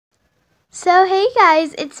So hey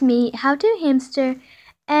guys, it's me, How to Hamster,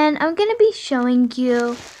 and I'm gonna be showing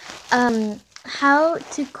you how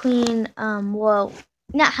to clean well,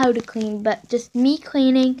 not how to clean, but just me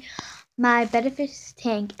cleaning my Bettafish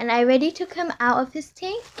tank. And I already took him out of his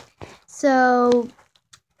tank, so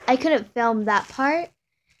I couldn't film that part.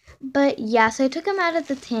 But yeah, so I took him out of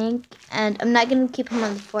the tank, and I'm not gonna keep him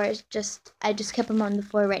on the floor. I just kept him on the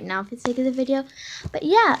floor right now for the sake of the video. But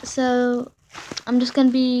yeah, so I'm just going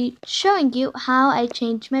to be showing you how I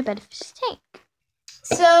changed my Bettafish tank.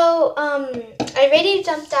 So, I already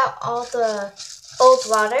dumped out all the old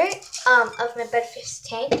water of my Bettafish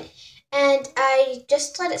tank, and I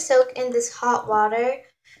just let it soak in this hot water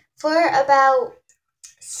for about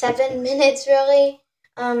 7 minutes, really.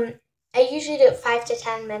 I usually do it 5 to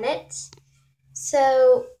 10 minutes.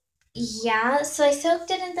 So, yeah, so I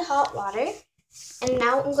soaked it in the hot water, and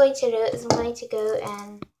now what I'm going to do is I'm going to go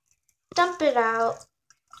and dump it out.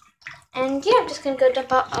 And yeah, I'm just going to go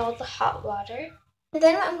dump out all the hot water. And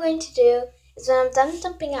then what I'm going to do is when I'm done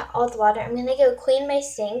dumping out all the water, I'm going to go clean my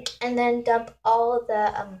sink and then dump all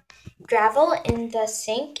the gravel in the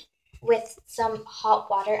sink with some hot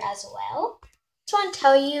water as well. I just want to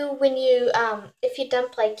tell you, when you, if you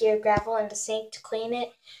dump like your gravel in the sink to clean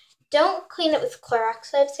it, don't clean it with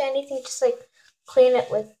Clorox wipes or anything, just like clean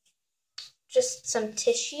it with just some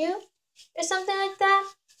tissue or something like that.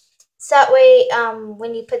 So that way,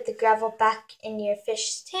 when you put the gravel back in your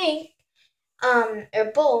fish tank,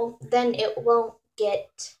 or bowl, then it won't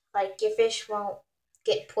get, like, your fish won't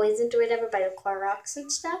get poisoned or whatever by the Clorox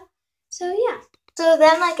and stuff. So yeah. So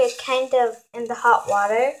then, like, I kind of, in the hot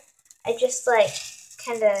water, I just, like,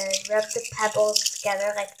 kind of rub the pebbles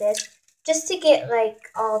together like this, just to get, like,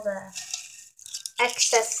 all the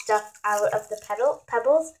excess stuff out of the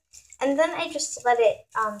pebbles. And then I just let it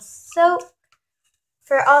soak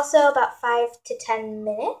for also about 5 to 10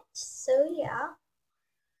 minutes. So yeah.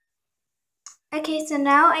 Okay, so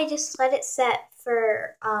now I just let it set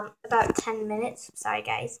for about 10 minutes. Sorry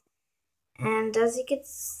guys. And as you can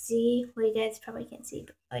see, well, you guys probably can't see,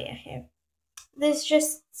 but oh yeah, here. There's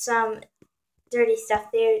just some dirty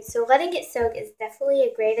stuff there. So letting it soak is definitely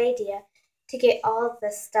a great idea to get all of the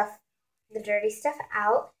stuff, the dirty stuff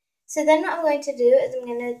out. So then what I'm going to do is I'm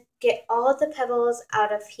going to get all of the pebbles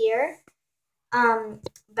out of here.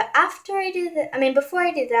 But after I do that, before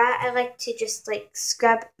I do that, I like to just like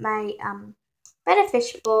scrub my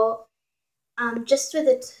Bettafish bowl just with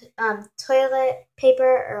a toilet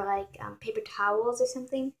paper or like paper towels or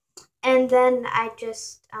something. And then I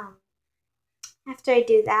just after I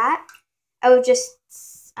do that, I would just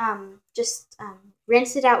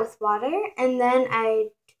rinse it out with water, and then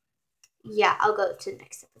I'll go to the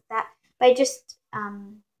next step with that. But I just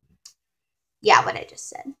what I just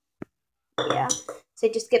said. Yeah. So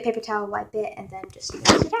just get paper towel, wipe it, and then just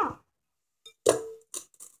rinse it out.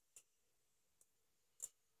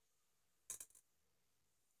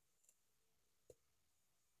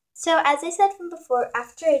 So as I said from before,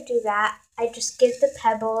 after I do that, I just get the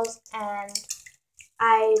pebbles and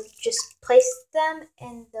I just place them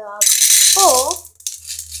in the bowl.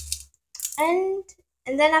 And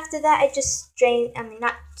then after that, I just drain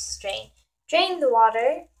the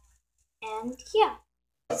water, and yeah.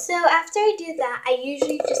 So after I do that, I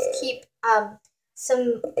usually just keep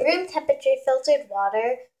some room temperature filtered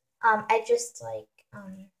water. I just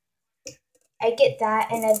I get that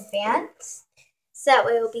in advance, so that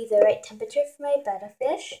way it will be the right temperature for my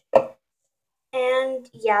Bettafish. And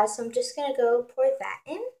yeah, so I'm just gonna go pour that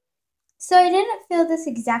in. So I didn't fill this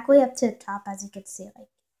exactly up to the top, as you can see. Like,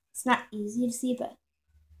 it's not easy to see, but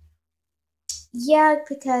yeah,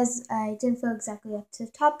 because I didn't fill exactly up to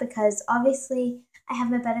the top, because obviously I have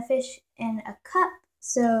my Bettafish in a cup,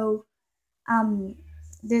 so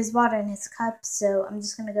there's water in his cup, so I'm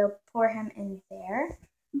just gonna go pour him in there.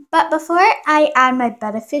 But before I add my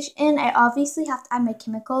Bettafish in, I obviously have to add my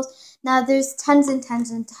chemicals. Now there's tons and tons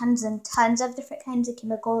and tons and tons of different kinds of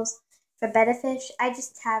chemicals for Bettafish. I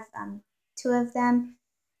just have 2 of them.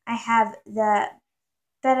 I have the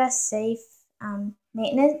Betta Safe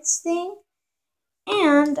maintenance thing,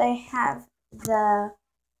 and I have the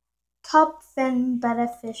Top Fin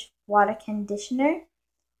Bettafish water conditioner.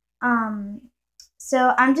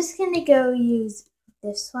 So I'm just gonna go use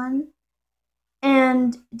this one.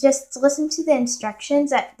 And just listen to the instructions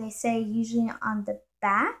that they say usually on the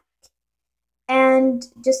back, and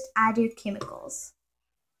just add your chemicals.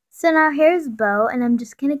 So now here's Bo, and I'm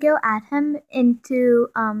just gonna go add him into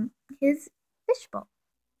his fishbowl.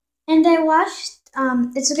 And I washed.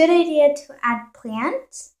 It's a good idea to add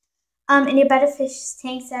plants in your Bettafish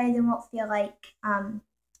tank, so they won't feel like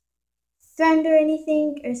threatened or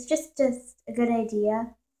anything. It's just a good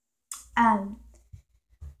idea. Um,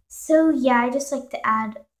 so yeah, I just like to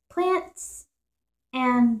add plants,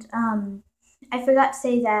 and I forgot to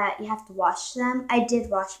say that you have to wash them. I did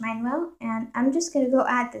wash mine well, and I'm just gonna go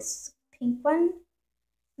add this pink one.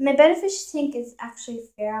 My betta fish tank is actually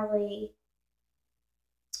fairly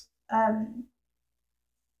um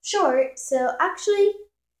short, so actually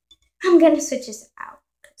I'm gonna switch this out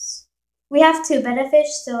because we have two betta fish,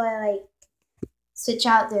 so I like switch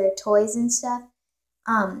out their toys and stuff.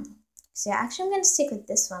 So yeah, actually I'm gonna stick with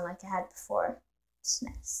this one like I had before. It's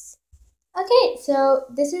nice. Okay, so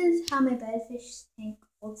this is how my betta fish tank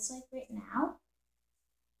looks like right now.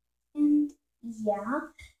 And yeah,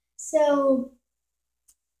 so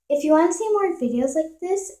if you want to see more videos like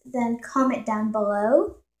this, then comment down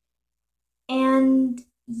below. And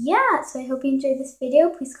yeah, so I hope you enjoyed this video.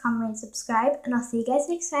 Please comment and subscribe, and I'll see you guys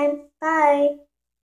next time. Bye!